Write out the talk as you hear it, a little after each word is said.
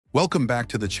Welcome back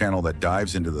to the channel that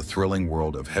dives into the thrilling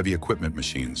world of heavy equipment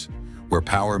machines, where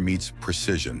power meets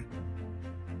precision.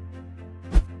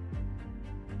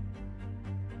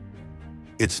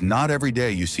 It's not every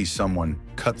day you see someone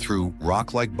cut through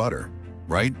rock like butter,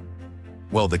 right?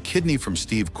 Well, the kidney from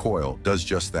Steve Coyle does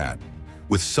just that.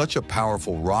 With such a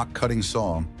powerful rock-cutting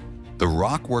saw, the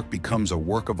rock work becomes a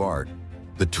work of art.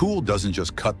 The tool doesn't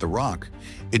just cut the rock,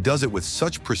 it does it with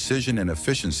such precision and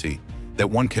efficiency that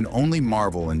one can only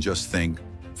marvel and just think,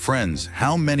 friends,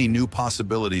 how many new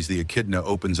possibilities the Echidna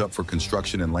opens up for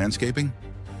construction and landscaping?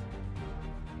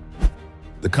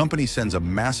 The company sends a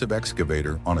massive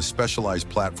excavator on a specialized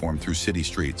platform through city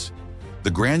streets. The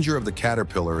grandeur of the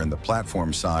Caterpillar and the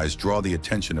platform size draw the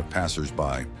attention of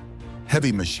passers-by.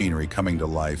 Heavy machinery coming to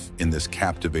life in this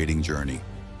captivating journey.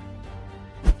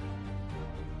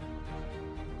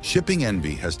 Shipping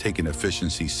envy has taken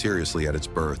efficiency seriously at its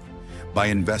birth by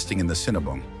investing in the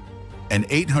Cinnabung, an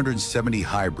 870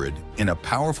 hybrid in a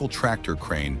powerful tractor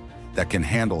crane that can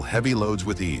handle heavy loads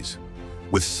with ease.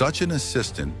 With such an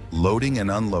assistant, loading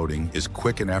and unloading is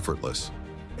quick and effortless.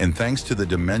 And thanks to the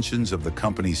dimensions of the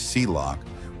company's C-Lock,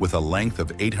 with a length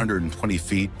of 820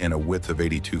 feet and a width of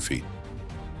 82 feet.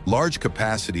 Large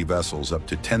capacity vessels up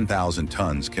to 10,000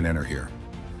 tons can enter here.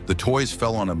 The toys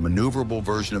fell on a maneuverable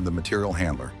version of the material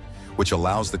handler, which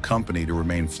allows the company to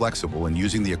remain flexible in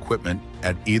using the equipment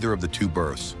at either of the two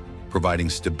berths, providing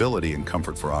stability and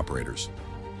comfort for operators.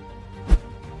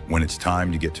 When it's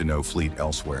time to get to know fleet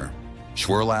elsewhere,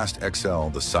 Schwerlast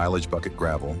XL, the silage bucket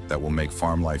gravel that will make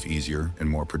farm life easier and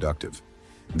more productive.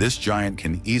 This giant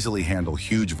can easily handle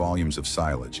huge volumes of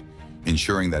silage,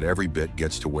 ensuring that every bit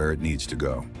gets to where it needs to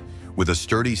go. With a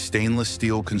sturdy stainless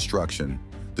steel construction,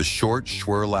 the short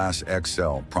Schwerlast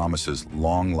XL promises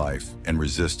long life and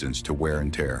resistance to wear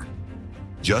and tear.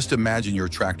 Just imagine your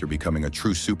tractor becoming a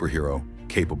true superhero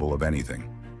capable of anything.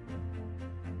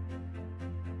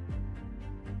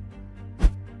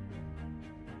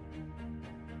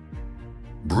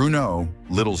 Bruno,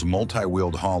 Little's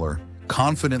multi-wheeled hauler,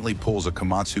 confidently pulls a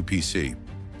Komatsu PC.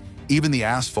 Even the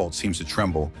asphalt seems to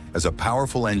tremble as a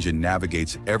powerful engine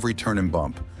navigates every turn and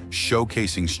bump,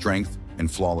 showcasing strength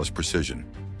and flawless precision.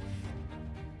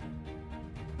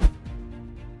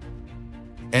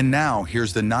 And now,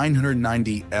 here's the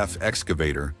 990F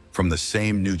excavator from the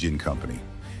same Nugent company.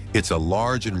 It's a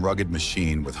large and rugged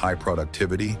machine with high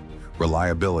productivity,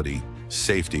 reliability,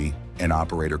 safety, and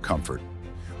operator comfort,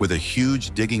 with a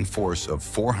huge digging force of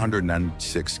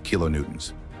 496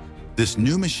 kilonewtons. This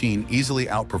new machine easily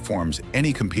outperforms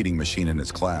any competing machine in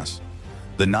its class.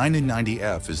 The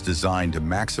 990F is designed to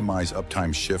maximize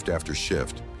uptime shift after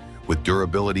shift, with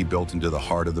durability built into the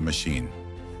heart of the machine.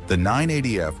 The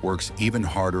 980F works even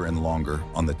harder and longer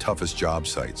on the toughest job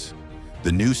sites.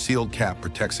 The new sealed cap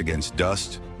protects against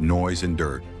dust, noise, and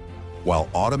dirt, while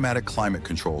automatic climate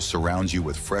control surrounds you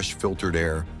with fresh filtered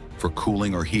air for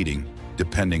cooling or heating,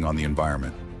 depending on the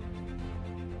environment.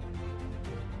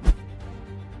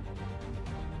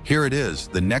 Here it is,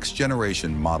 the next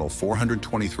generation Model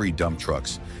 423 dump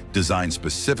trucks designed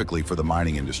specifically for the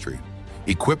mining industry.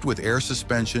 Equipped with air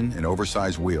suspension and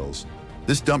oversized wheels,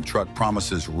 this dump truck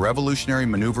promises revolutionary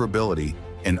maneuverability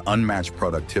and unmatched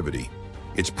productivity.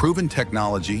 Its proven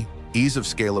technology, ease of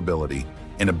scalability,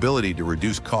 and ability to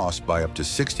reduce costs by up to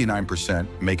 69%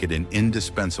 make it an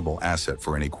indispensable asset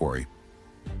for any quarry.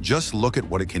 Just look at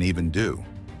what it can even do.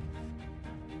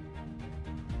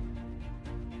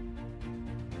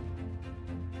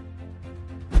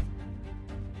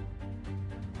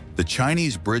 The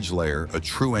Chinese bridge layer, a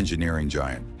true engineering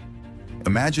giant.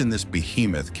 Imagine this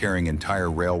behemoth carrying entire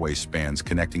railway spans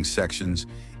connecting sections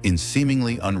in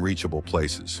seemingly unreachable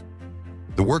places.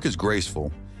 The work is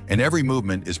graceful, and every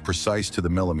movement is precise to the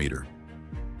millimeter.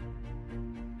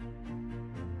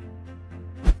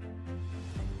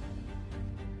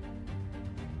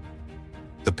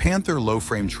 The Panther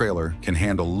low-frame trailer can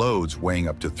handle loads weighing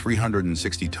up to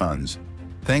 360 tons,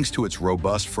 thanks to its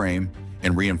robust frame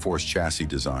and reinforced chassis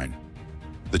design.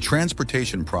 The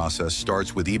transportation process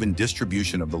starts with even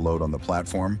distribution of the load on the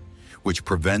platform, which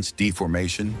prevents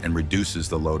deformation and reduces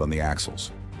the load on the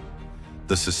axles.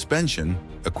 The suspension,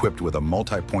 equipped with a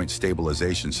multi-point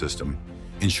stabilization system,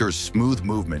 ensures smooth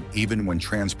movement even when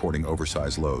transporting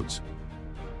oversized loads.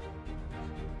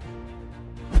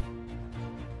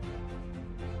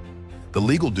 The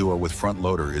Legal Duo with front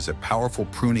loader is a powerful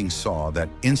pruning saw that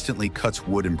instantly cuts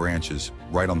wood and branches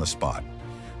right on the spot.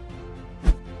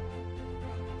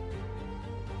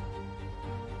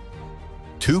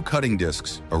 Two cutting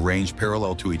discs, arranged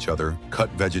parallel to each other, cut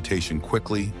vegetation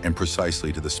quickly and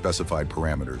precisely to the specified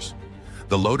parameters.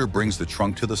 The loader brings the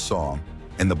trunk to the saw,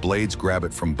 and the blades grab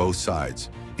it from both sides,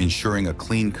 ensuring a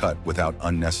clean cut without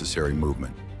unnecessary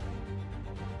movement.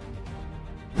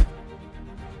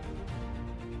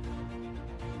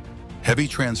 Heavy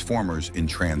transformers in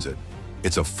transit.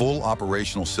 It's a full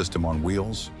operational system on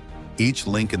wheels. Each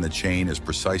link in the chain is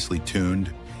precisely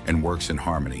tuned and works in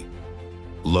harmony,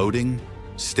 loading,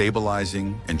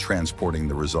 stabilizing, and transporting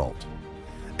the result.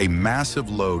 A massive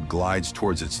load glides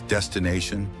towards its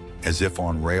destination as if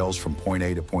on rails from point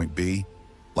A to point B,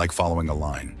 like following a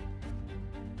line.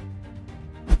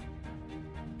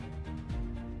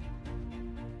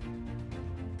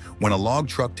 When a log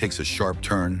truck takes a sharp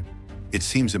turn, it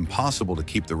seems impossible to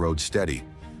keep the road steady,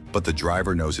 but the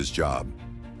driver knows his job.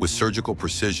 With surgical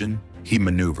precision, he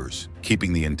maneuvers,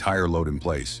 keeping the entire load in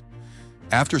place.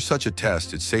 After such a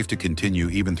test, it's safe to continue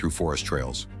even through forest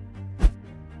trails.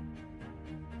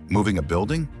 Moving a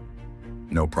building?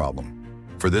 No problem.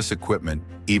 For this equipment,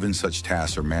 even such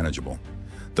tasks are manageable.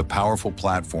 The powerful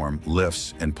platform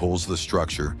lifts and pulls the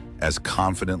structure as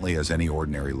confidently as any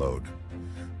ordinary load,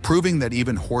 proving that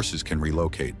even horses can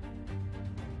relocate.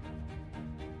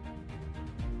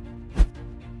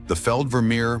 The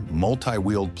Feldvermeer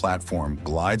multi-wheeled platform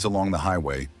glides along the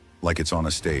highway like it's on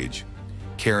a stage,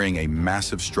 carrying a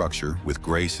massive structure with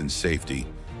grace and safety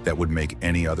that would make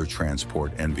any other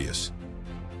transport envious.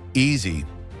 Easy,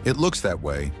 it looks that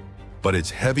way, but it's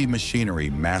heavy machinery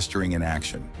mastering in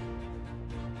action.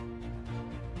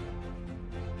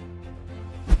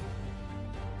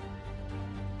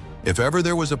 If ever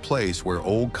there was a place where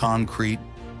old concrete,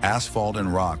 asphalt,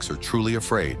 and rocks are truly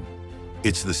afraid,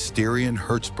 it's the Styrian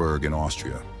Herzberg in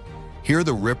Austria. Here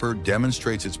the Ripper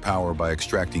demonstrates its power by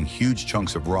extracting huge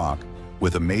chunks of rock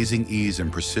with amazing ease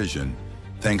and precision,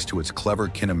 thanks to its clever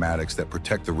kinematics that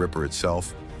protect the Ripper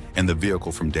itself and the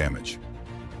vehicle from damage.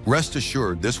 Rest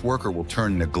assured, this worker will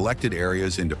turn neglected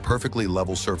areas into perfectly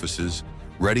level surfaces,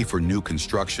 ready for new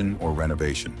construction or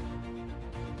renovation.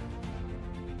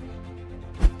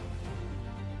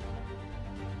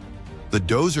 The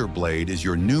Dozer Blade is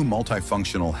your new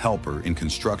multifunctional helper in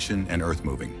construction and earth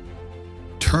moving.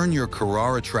 Turn your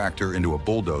Carrara tractor into a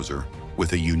bulldozer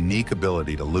with a unique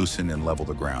ability to loosen and level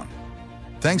the ground.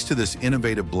 Thanks to this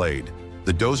innovative blade,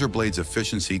 the Dozer Blade's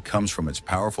efficiency comes from its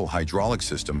powerful hydraulic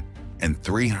system and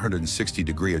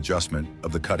 360-degree adjustment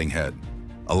of the cutting head,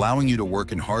 allowing you to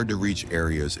work in hard-to-reach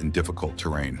areas in difficult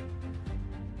terrain.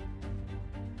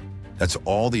 That's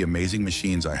all the amazing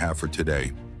machines I have for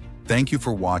today. Thank you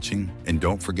for watching, and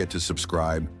don't forget to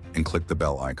subscribe and click the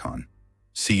bell icon.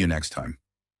 See you next time.